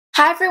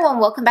Hi everyone,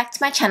 welcome back to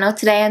my channel.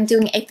 Today I'm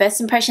doing a first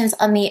impressions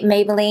on the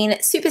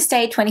Maybelline Super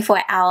Stay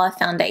 24-hour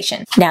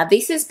foundation. Now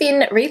this has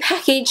been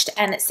repackaged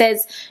and it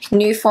says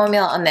new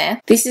formula on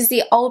there. This is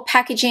the old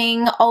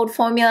packaging, old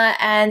formula,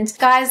 and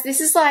guys,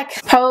 this is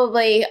like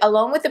probably,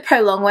 along with the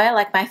Pro Longwear,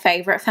 like my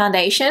favorite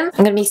foundation.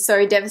 I'm gonna be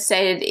so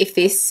devastated if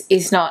this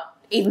is not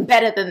even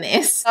better than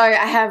this. So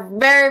I have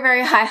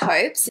very high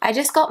hopes. I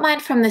just got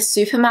mine from the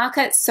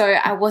supermarket, so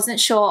I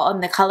wasn't sure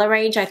on the color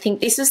range. I think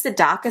this was the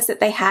darkest that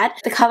they had.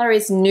 The color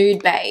is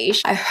nude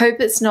beige. I hope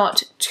it's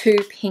not too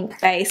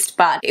pink based,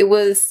 but it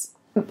was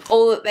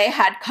all that they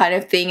had kind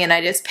of thing, and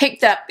I just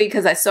picked up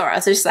because I saw it. I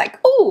was just like,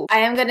 ooh. I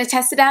am going to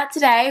test it out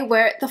today,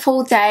 wear it the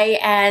full day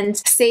and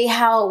see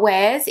how it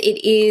wears.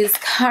 It is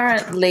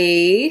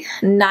currently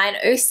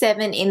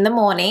 9:07 in the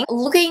morning.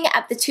 Looking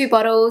at the two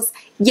bottles,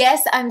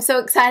 yes, I'm so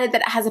excited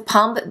that it has a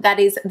pump. That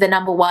is the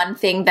number one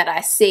thing that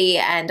I see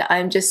and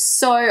I'm just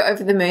so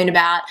over the moon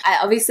about. I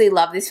obviously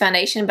love this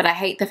foundation, but I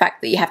hate the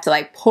fact that you have to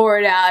like pour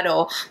it out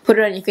or put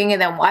it on your finger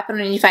then wipe it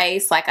on your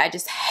face. Like, I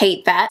just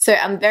hate that. So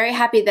I'm very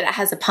happy that it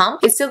has a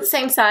pump. It's still the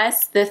same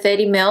size, the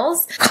 30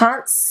 mils.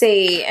 Can't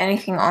see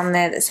anything on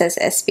there that says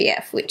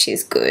SPF, which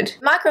is good.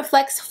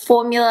 Microflex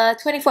formula,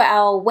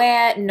 24-hour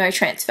wear, no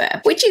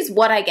transfer, which is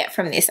what I get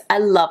from this. I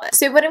love it.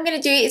 So what I'm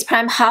going to do is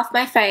prime half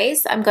my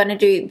face. I'm going to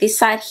do this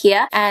side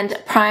here and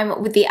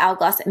prime with the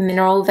Hourglass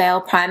Mineral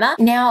Veil Primer.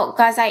 Now,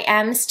 guys, I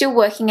am still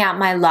working out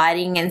my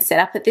lighting and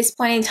setup at this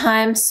point in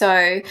time,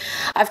 so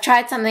I've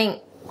tried something.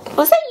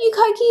 Was that you,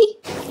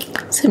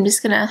 Koki? So I'm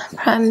just gonna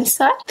prime this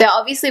side. There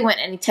obviously weren't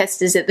any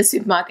testers at the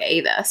supermarket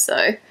either,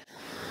 so.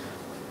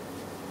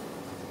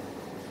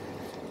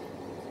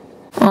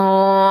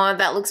 Oh,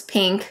 that looks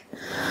pink.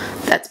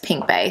 That's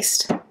pink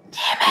based.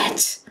 Damn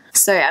it.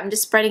 So I'm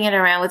just spreading it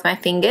around with my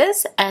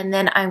fingers and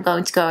then I'm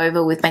going to go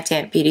over with my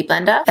damp beauty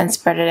blender and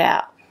spread it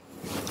out.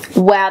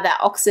 Wow, that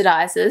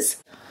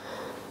oxidizes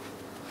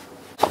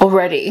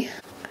already.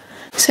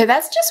 So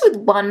that's just with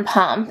one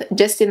pump,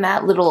 just in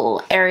that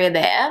little area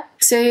there.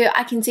 So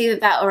I can see that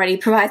that already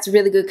provides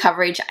really good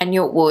coverage. I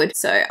knew it would.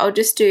 So I'll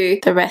just do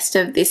the rest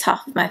of this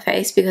half of my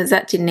face because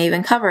that didn't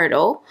even cover it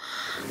all.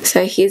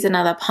 So here's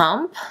another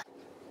pump.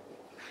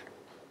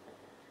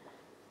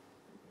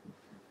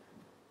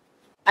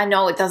 I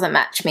know it doesn't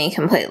match me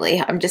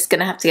completely. I'm just going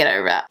to have to get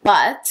over it.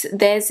 But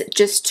there's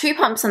just two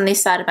pumps on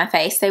this side of my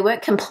face. They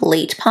weren't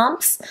complete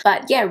pumps,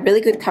 but yeah,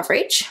 really good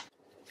coverage.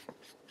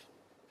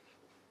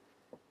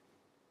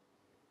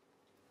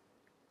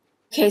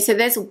 Okay, so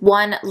there's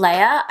one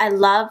layer. I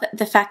love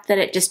the fact that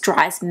it just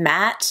dries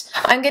matte.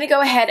 I'm going to go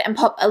ahead and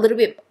pop a little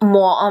bit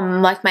more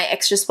on like my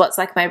extra spots,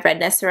 like my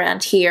redness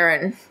around here,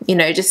 and you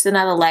know, just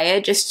another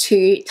layer just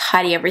to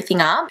tidy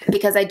everything up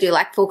because I do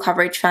like full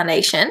coverage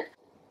foundation.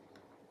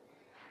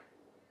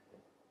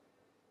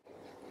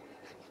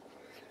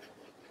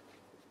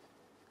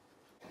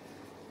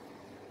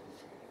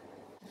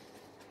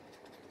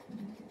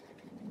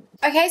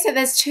 Okay, so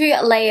there's two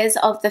layers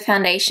of the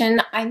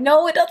foundation. I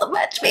know it doesn't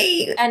match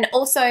me. And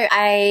also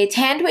I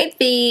tanned with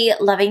the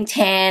Loving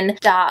Tan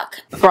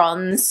Dark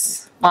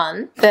Bronze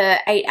one, the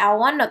 8-hour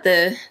one, not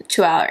the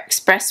 2-hour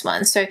express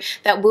one. So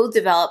that will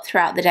develop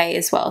throughout the day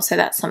as well. So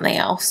that's something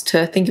else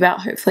to think about.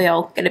 Hopefully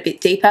I'll get a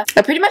bit deeper.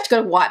 I pretty much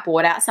got a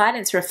whiteboard outside and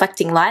it's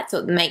reflecting light, so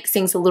it makes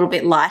things a little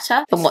bit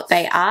lighter than what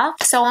they are.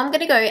 So I'm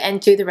going to go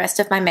and do the rest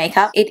of my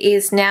makeup. It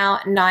is now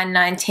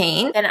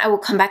 9:19. Then I will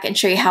come back and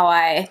show you how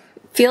I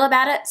feel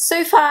about it.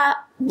 So far,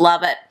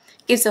 love it.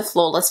 Gives a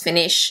flawless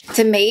finish.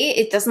 To me,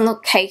 it doesn't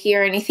look cakey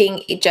or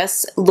anything. It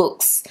just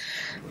looks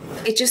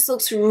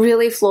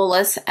really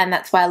flawless, and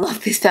that's why I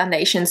love this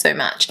foundation so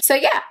much. So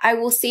yeah, I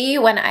will see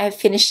you when I have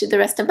finished the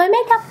rest of my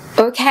makeup.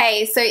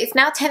 Okay, so it's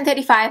now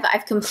 10:35.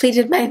 I've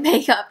completed my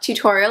makeup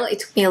tutorial. It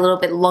took me a little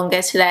bit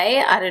longer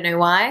today. I don't know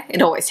why.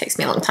 It always takes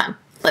me a long time.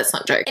 Let's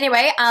not joke.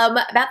 Anyway,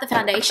 about the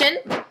foundation.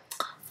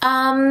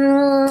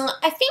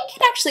 I think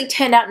it actually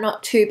turned out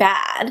not too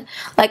bad,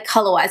 like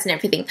color-wise and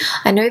everything.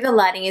 I know the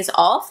lighting is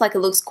off, like it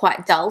looks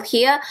quite dull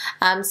here.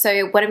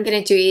 So what I'm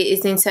going to do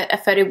is insert a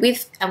photo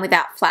with and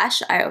without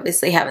flash. I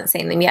obviously haven't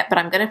seen them yet, but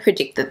I'm going to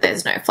predict that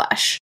there's no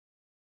flash.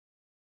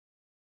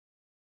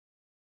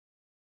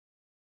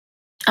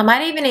 I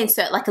might even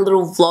insert like a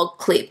little vlog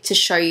clip to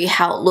show you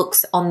how it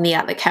looks on the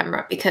other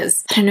camera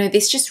because, I don't know,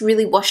 this just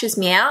really washes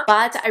me out.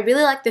 But I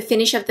really like the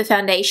finish of the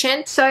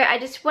foundation. So I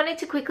just wanted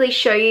to quickly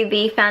show you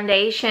the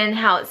foundation,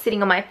 how it's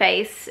sitting on my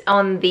face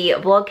on the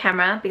vlog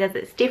camera because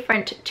it's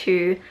different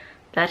to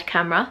that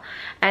camera,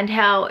 and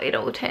how it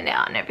all turned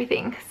out and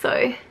everything.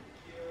 So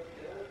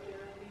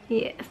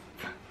yes,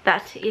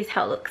 that is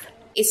how it looks.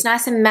 It's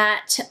nice and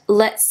matte.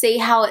 Let's see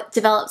how it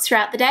develops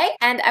throughout the day,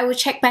 and I will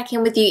check back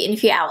in with you in a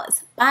few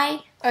hours.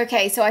 Bye.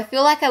 Okay, so I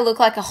feel like I look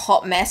like a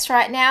hot mess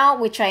right now,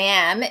 which I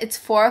am. It's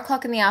 4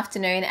 o'clock in the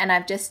afternoon and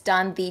I've just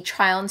done the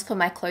try-ons for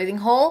my clothing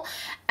haul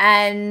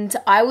and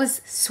I was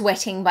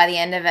sweating by the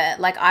end of it.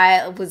 Like,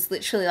 I was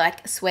literally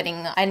like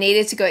sweating. I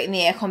needed to go in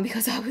the aircon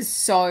because I was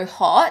so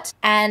hot.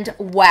 And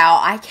wow,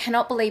 I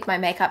cannot believe my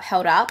makeup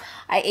held up.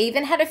 I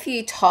even had a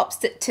few tops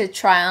to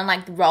try on,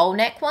 like roll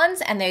neck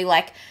ones, and they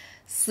like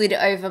slid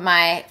over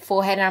my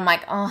forehead and I'm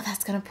like, oh,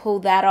 that's gonna pull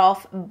that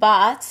off.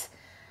 But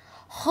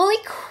holy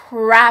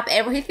crap,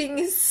 everything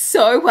is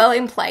so well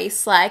in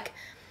place. Like,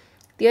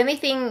 the only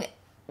thing,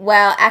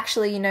 well,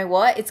 actually, you know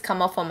what? It's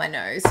come off on my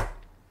nose.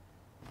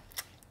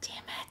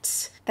 Damn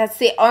it. That's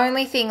the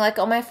only thing. Like,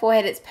 on my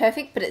forehead, it's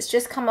perfect, but it's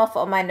just come off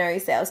on my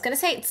nose there. I was gonna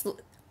say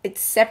it's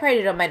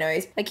separated on my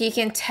nose. Like, you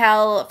can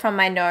tell from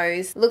my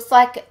nose. Looks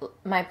like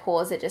my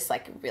pores are just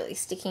like really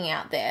sticking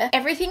out there.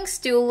 Everything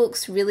still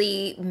looks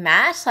really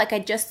matte. Like, I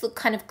just look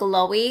kind of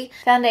glowy.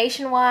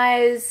 Foundation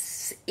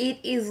wise, it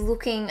is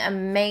looking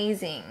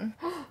amazing.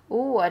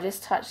 Oh, I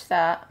just touched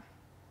that.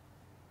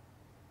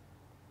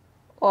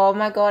 Oh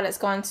my god, it's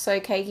gone so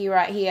cakey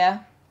right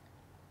here.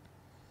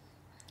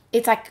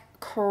 It's like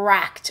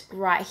cracked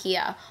right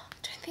here. I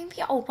don't think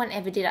the old one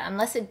ever did it,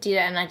 unless it did it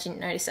and I didn't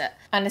notice it.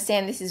 I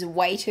understand this is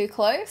way too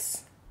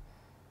close,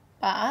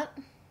 but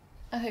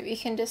I hope you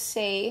can just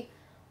see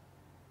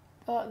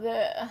about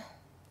there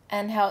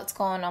and how it's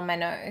gone on my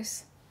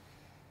nose.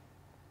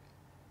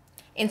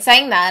 In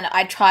saying that,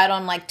 I tried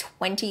on like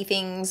 20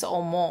 things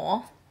or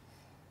more.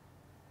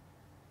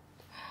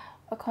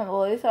 I can't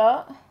believe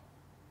that.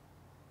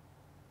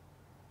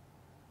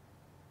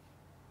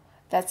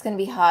 That's going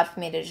to be hard for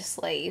me to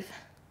just leave.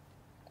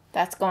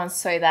 That's gone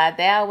so bad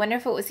there. I wonder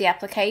if it was the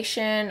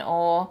application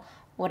or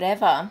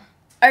whatever.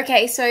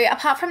 Okay, so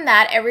apart from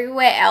that,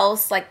 everywhere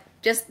else, like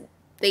just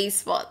these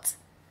spots,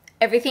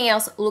 everything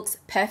else looks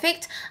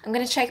perfect. I'm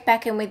going to check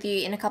back in with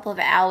you in a couple of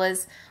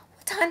hours.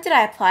 What time did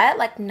I apply it?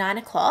 Like 9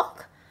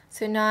 o'clock?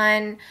 So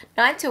 9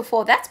 till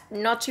 4. That's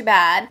not too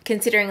bad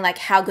considering like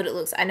how good it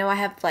looks. I know I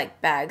have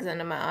like bags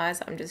under my eyes.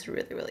 I'm just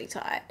really, really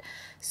tired.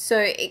 So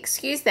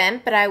excuse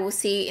them, but I will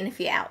see you in a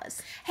few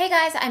hours. Hey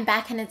guys, I'm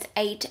back and it's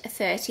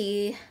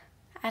 8:30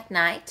 at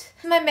night.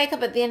 My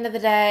makeup at the end of the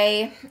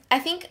day, I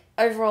think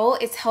overall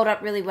it's held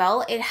up really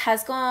well. It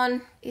has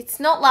gone, it's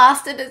not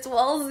lasted as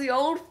well as the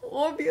old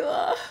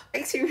formula.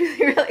 Makes me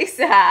really, really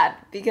sad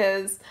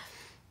because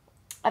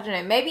I don't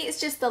know, maybe it's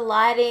just the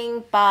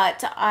lighting,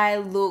 but I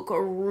look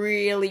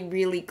really,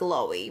 really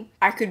glowy.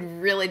 I could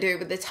really do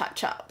with a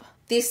touch up.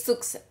 This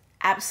looks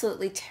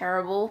absolutely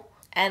terrible.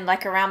 And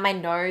like around my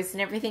nose and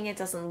everything, it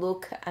doesn't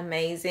look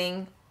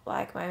amazing.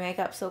 Like my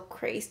makeup's all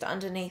creased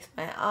underneath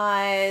my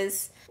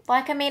eyes.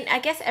 Like, I mean, I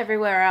guess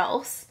everywhere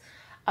else,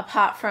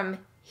 apart from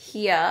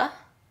here,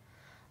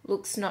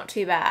 looks not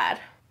too bad.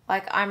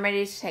 Like, I'm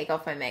ready to take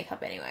off my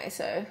makeup anyway,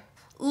 so.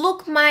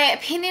 Look, my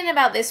opinion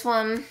about this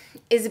one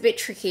is a bit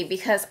tricky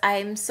because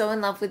I'm so in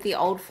love with the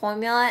old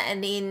formula,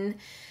 and in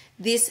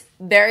this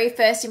very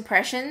first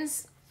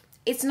impressions,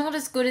 it's not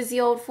as good as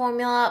the old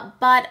formula,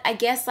 but I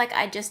guess like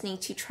I just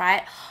need to try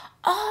it.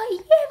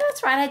 Oh yeah,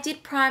 that's right. I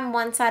did prime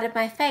one side of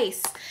my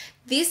face.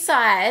 This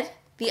side,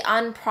 the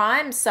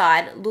unprimed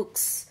side,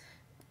 looks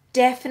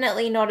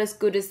definitely not as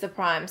good as the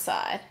prime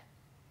side.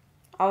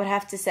 I would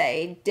have to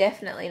say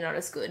definitely not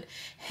as good.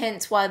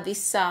 Hence why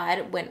this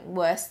side went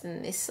worse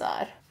than this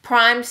side.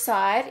 Primed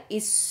side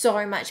is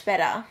so much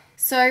better.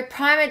 So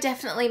primer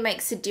definitely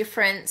makes a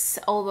difference,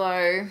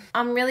 although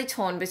I'm really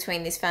torn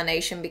between this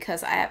foundation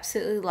because I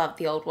absolutely love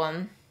the old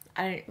one.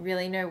 I don't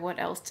really know what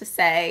else to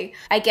say.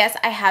 I guess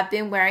I have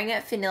been wearing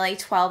it for nearly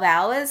 12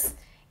 hours.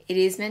 It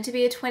is meant to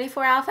be a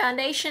 24-hour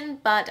foundation,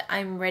 but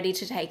I'm ready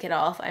to take it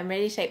off. I'm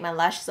ready to take my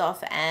lashes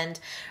off and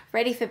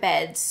ready for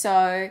bed.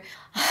 So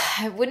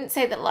I wouldn't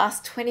say that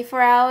last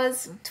 24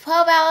 hours,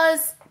 12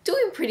 hours,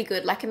 doing pretty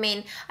good. Like, I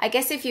mean, I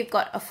guess if you've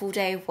got a full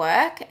day of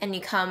work and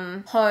you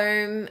come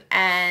home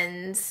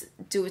and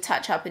do a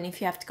touch up, and if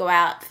you have to go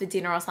out for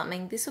dinner or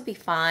something, this will be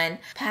fine.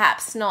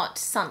 Perhaps not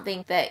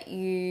something that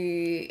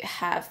you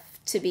have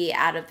to be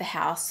out of the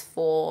house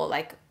for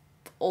like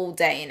all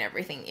day and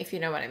everything, if you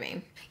know what I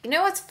mean. You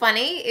know what's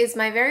funny is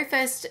my very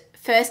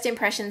first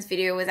impressions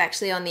video was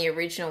actually on the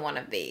original one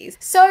of these.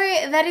 So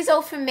that is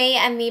all from me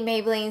and the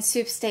Maybelline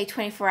Super Stay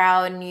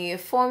 24-hour new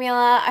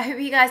formula. I hope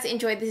you guys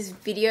enjoyed this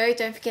video.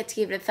 Don't forget to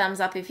give it a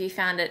thumbs up if you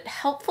found it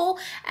helpful,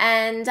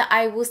 and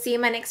I will see you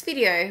in my next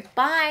video.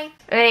 Bye.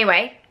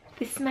 Anyway,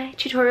 this is my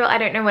tutorial. I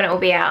don't know when it will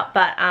be out,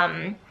 but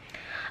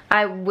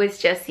I was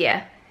just,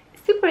 yeah,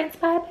 super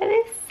inspired by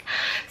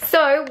this.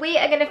 So we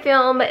are going to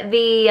film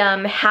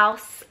the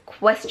house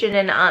question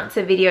and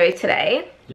answer video today.